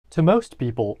To most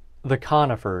people, the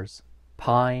conifers,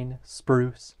 pine,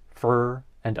 spruce, fir,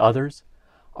 and others,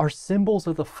 are symbols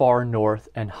of the far north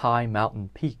and high mountain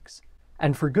peaks,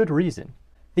 and for good reason.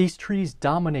 These trees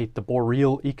dominate the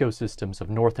boreal ecosystems of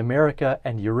North America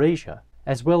and Eurasia,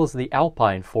 as well as the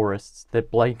alpine forests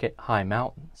that blanket high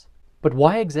mountains. But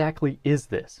why exactly is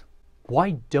this?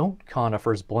 Why don't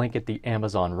conifers blanket the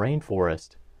Amazon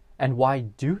rainforest, and why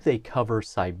do they cover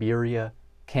Siberia,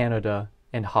 Canada,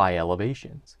 and high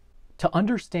elevations? To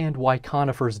understand why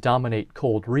conifers dominate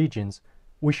cold regions,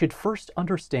 we should first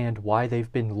understand why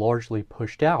they've been largely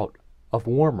pushed out of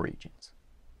warm regions.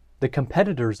 The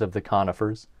competitors of the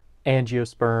conifers,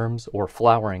 angiosperms or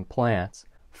flowering plants,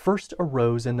 first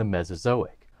arose in the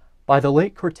Mesozoic. By the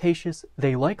late Cretaceous,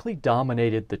 they likely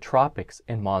dominated the tropics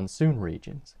and monsoon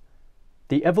regions.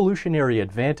 The evolutionary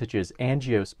advantages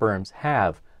angiosperms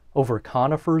have over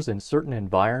conifers in certain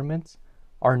environments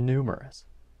are numerous,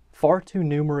 far too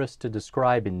numerous to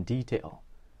describe in detail.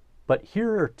 But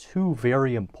here are two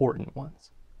very important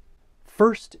ones.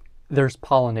 First, there's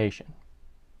pollination.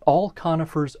 All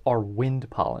conifers are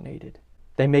wind-pollinated.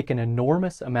 They make an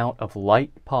enormous amount of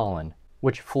light pollen,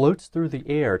 which floats through the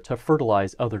air to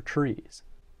fertilize other trees.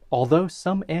 Although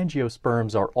some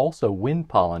angiosperms are also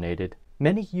wind-pollinated,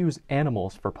 many use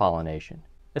animals for pollination,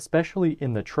 especially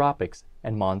in the tropics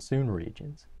and monsoon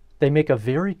regions. They make a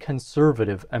very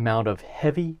conservative amount of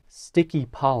heavy, sticky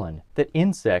pollen that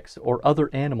insects or other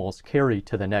animals carry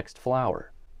to the next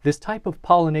flower. This type of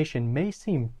pollination may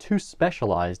seem too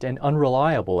specialized and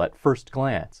unreliable at first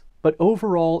glance, but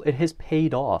overall it has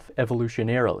paid off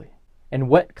evolutionarily. In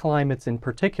wet climates in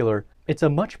particular, it's a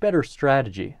much better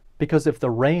strategy because if the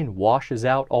rain washes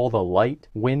out all the light,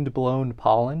 wind-blown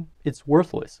pollen, it's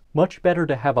worthless. Much better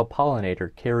to have a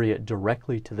pollinator carry it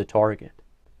directly to the target.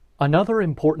 Another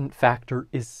important factor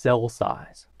is cell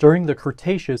size. During the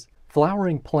Cretaceous,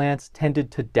 flowering plants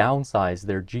tended to downsize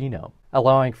their genome,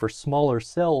 allowing for smaller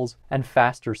cells and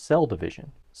faster cell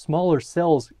division. Smaller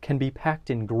cells can be packed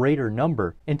in greater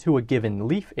number into a given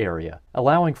leaf area,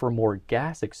 allowing for more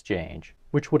gas exchange,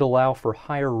 which would allow for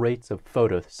higher rates of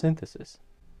photosynthesis.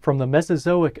 From the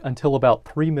Mesozoic until about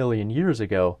 3 million years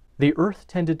ago, the Earth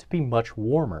tended to be much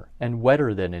warmer and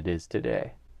wetter than it is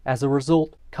today. As a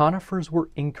result, conifers were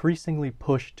increasingly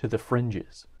pushed to the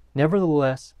fringes.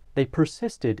 Nevertheless, they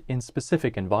persisted in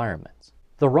specific environments.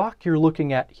 The rock you're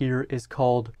looking at here is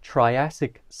called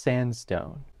Triassic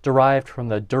sandstone, derived from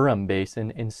the Durham Basin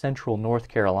in central North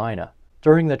Carolina.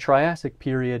 During the Triassic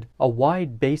period, a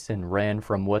wide basin ran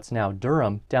from what's now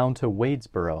Durham down to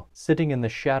Wadesboro, sitting in the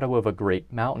shadow of a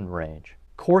great mountain range.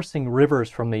 Coursing rivers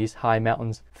from these high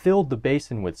mountains filled the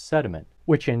basin with sediment,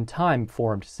 which in time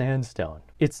formed sandstone.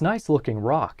 It's nice-looking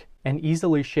rock, and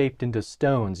easily shaped into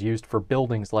stones used for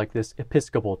buildings like this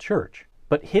Episcopal church.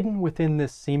 But hidden within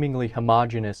this seemingly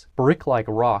homogeneous, brick-like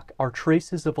rock are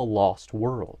traces of a lost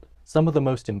world. Some of the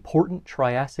most important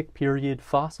Triassic period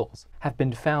fossils have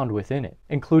been found within it,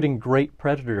 including great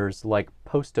predators like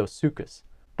Postosuchus.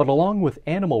 But along with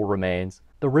animal remains,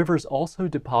 the rivers also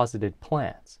deposited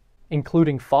plants,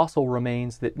 including fossil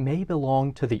remains that may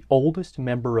belong to the oldest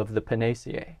member of the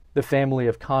Pinaceae, the family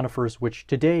of conifers which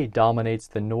today dominates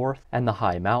the north and the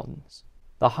high mountains.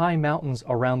 The high mountains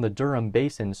around the Durham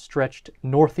Basin stretched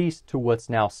northeast to what's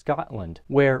now Scotland,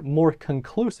 where more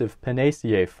conclusive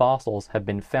Pinaceae fossils have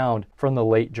been found from the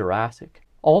late Jurassic.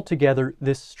 Altogether,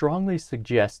 this strongly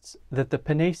suggests that the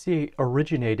Pinaceae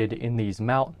originated in these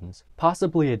mountains,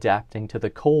 possibly adapting to the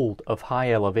cold of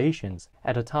high elevations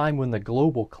at a time when the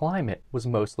global climate was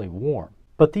mostly warm.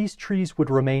 But these trees would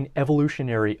remain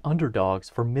evolutionary underdogs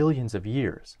for millions of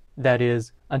years. That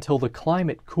is, until the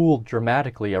climate cooled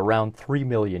dramatically around 3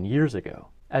 million years ago.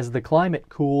 As the climate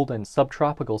cooled and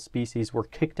subtropical species were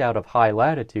kicked out of high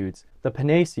latitudes, the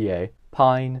Pinaceae,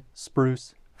 pine,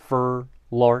 spruce, fir,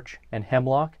 larch, and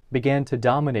hemlock, began to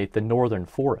dominate the northern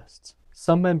forests.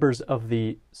 Some members of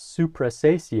the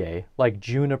Cupressaceae, like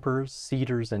junipers,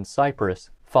 cedars, and cypress,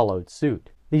 followed suit.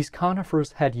 These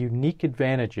conifers had unique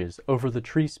advantages over the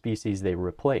tree species they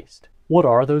replaced. What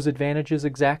are those advantages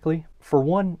exactly? For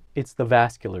one, it's the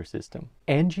vascular system.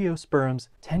 Angiosperms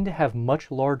tend to have much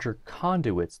larger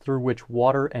conduits through which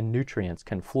water and nutrients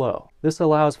can flow. This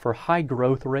allows for high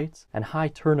growth rates and high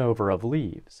turnover of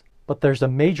leaves. But there's a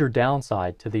major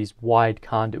downside to these wide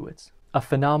conduits, a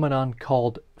phenomenon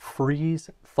called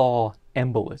freeze-thaw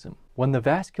embolism. When the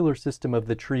vascular system of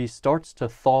the tree starts to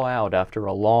thaw out after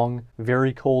a long,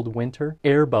 very cold winter,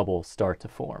 air bubbles start to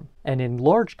form. And in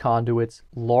large conduits,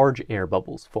 large air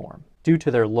bubbles form. Due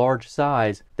to their large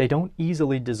size, they don't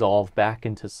easily dissolve back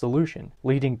into solution,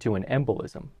 leading to an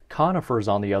embolism. Conifers,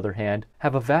 on the other hand,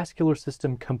 have a vascular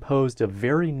system composed of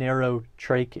very narrow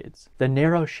tracheids. The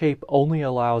narrow shape only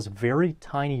allows very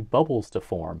tiny bubbles to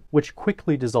form, which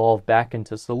quickly dissolve back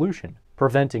into solution,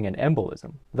 preventing an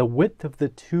embolism. The width of the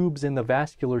tubes in the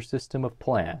vascular system of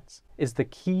plants is the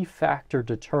key factor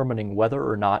determining whether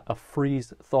or not a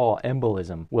freeze-thaw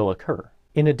embolism will occur.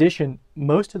 In addition,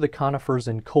 most of the conifers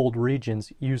in cold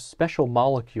regions use special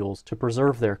molecules to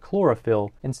preserve their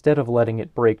chlorophyll instead of letting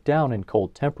it break down in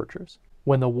cold temperatures.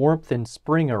 When the warmth in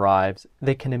spring arrives,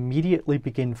 they can immediately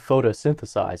begin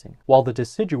photosynthesizing, while the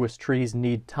deciduous trees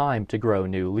need time to grow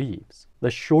new leaves. The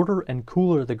shorter and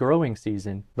cooler the growing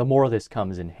season, the more this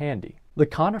comes in handy. The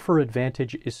conifer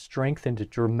advantage is strengthened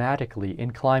dramatically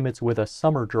in climates with a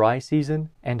summer dry season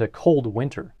and a cold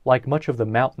winter, like much of the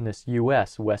mountainous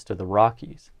U.S. west of the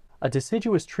Rockies. A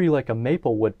deciduous tree like a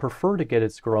maple would prefer to get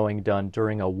its growing done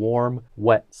during a warm,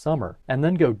 wet summer and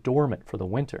then go dormant for the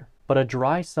winter. But a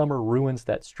dry summer ruins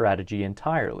that strategy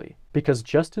entirely, because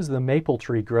just as the maple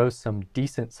tree grows some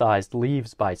decent-sized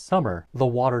leaves by summer, the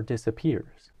water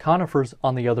disappears. Conifers,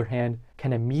 on the other hand,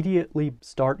 can immediately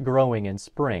start growing in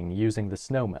spring using the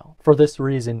snowmelt. For this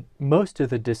reason, most of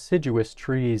the deciduous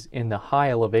trees in the high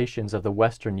elevations of the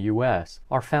western U.S.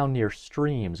 are found near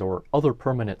streams or other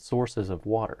permanent sources of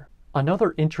water.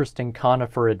 Another interesting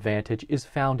conifer advantage is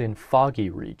found in foggy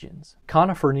regions.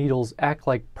 Conifer needles act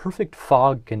like perfect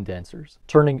fog condensers,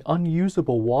 turning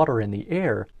unusable water in the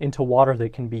air into water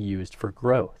that can be used for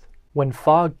growth. When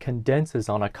fog condenses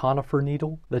on a conifer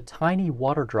needle, the tiny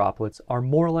water droplets are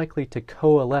more likely to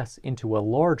coalesce into a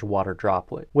large water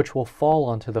droplet, which will fall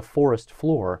onto the forest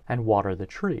floor and water the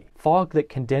tree. Fog that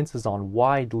condenses on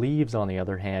wide leaves, on the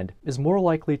other hand, is more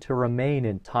likely to remain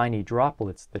in tiny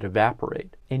droplets that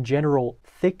evaporate. In general,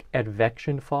 thick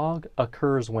advection fog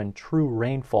occurs when true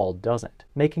rainfall doesn't,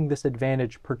 making this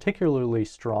advantage particularly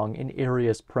strong in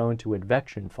areas prone to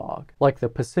advection fog, like the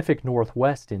Pacific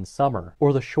Northwest in summer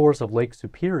or the shores of Lake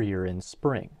Superior in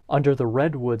spring. Under the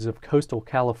redwoods of coastal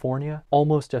California,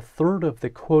 almost a third of the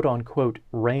quote-unquote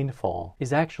rainfall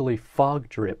is actually fog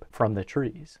drip from the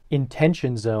trees. In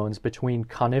tension zones between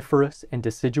coniferous and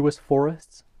deciduous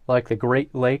forests, like the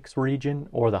Great Lakes region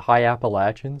or the high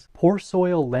Appalachians, poor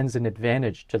soil lends an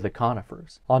advantage to the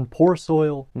conifers. On poor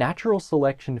soil, natural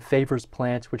selection favors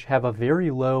plants which have a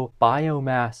very low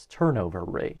biomass turnover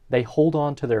rate. They hold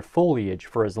on to their foliage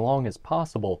for as long as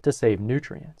possible to save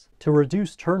nutrients. To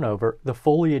reduce turnover, the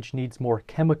foliage needs more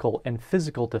chemical and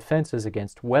physical defenses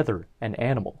against weather and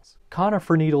animals.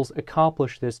 Conifer needles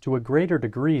accomplish this to a greater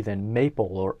degree than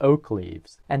maple or oak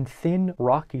leaves, and thin,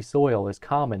 rocky soil is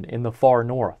common in the far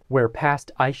north, where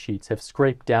past ice sheets have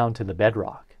scraped down to the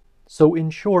bedrock. So in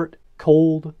short,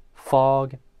 cold,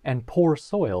 fog, and poor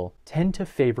soil tend to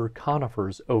favor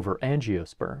conifers over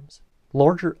angiosperms.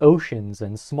 Larger oceans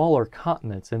and smaller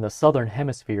continents in the southern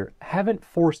hemisphere haven't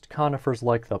forced conifers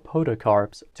like the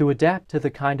podocarps to adapt to the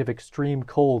kind of extreme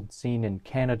cold seen in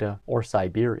Canada or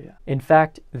Siberia. In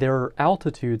fact, there are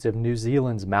altitudes of New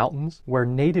Zealand's mountains where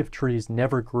native trees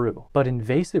never grew, but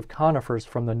invasive conifers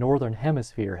from the northern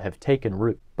hemisphere have taken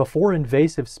root. Before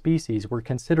invasive species were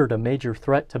considered a major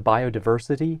threat to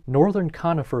biodiversity, northern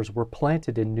conifers were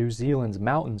planted in New Zealand's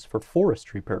mountains for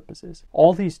forestry purposes.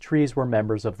 All these trees were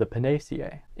members of the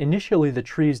Pinaceae. Initially, the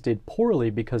trees did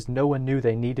poorly because no one knew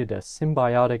they needed a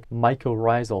symbiotic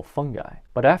mycorrhizal fungi.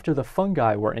 But after the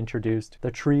fungi were introduced,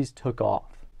 the trees took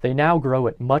off. They now grow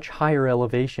at much higher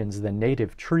elevations than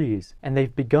native trees, and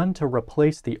they've begun to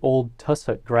replace the old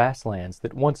tussock grasslands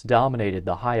that once dominated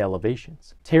the high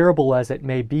elevations. Terrible as it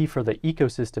may be for the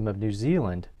ecosystem of New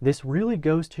Zealand, this really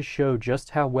goes to show just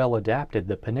how well adapted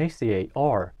the Pinaceae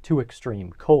are to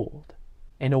extreme cold.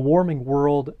 In a warming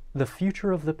world, the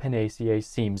future of the Pinaceae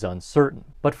seems uncertain,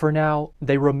 but for now,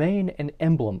 they remain an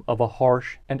emblem of a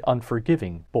harsh and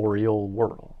unforgiving boreal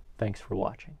world. Thanks for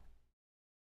watching.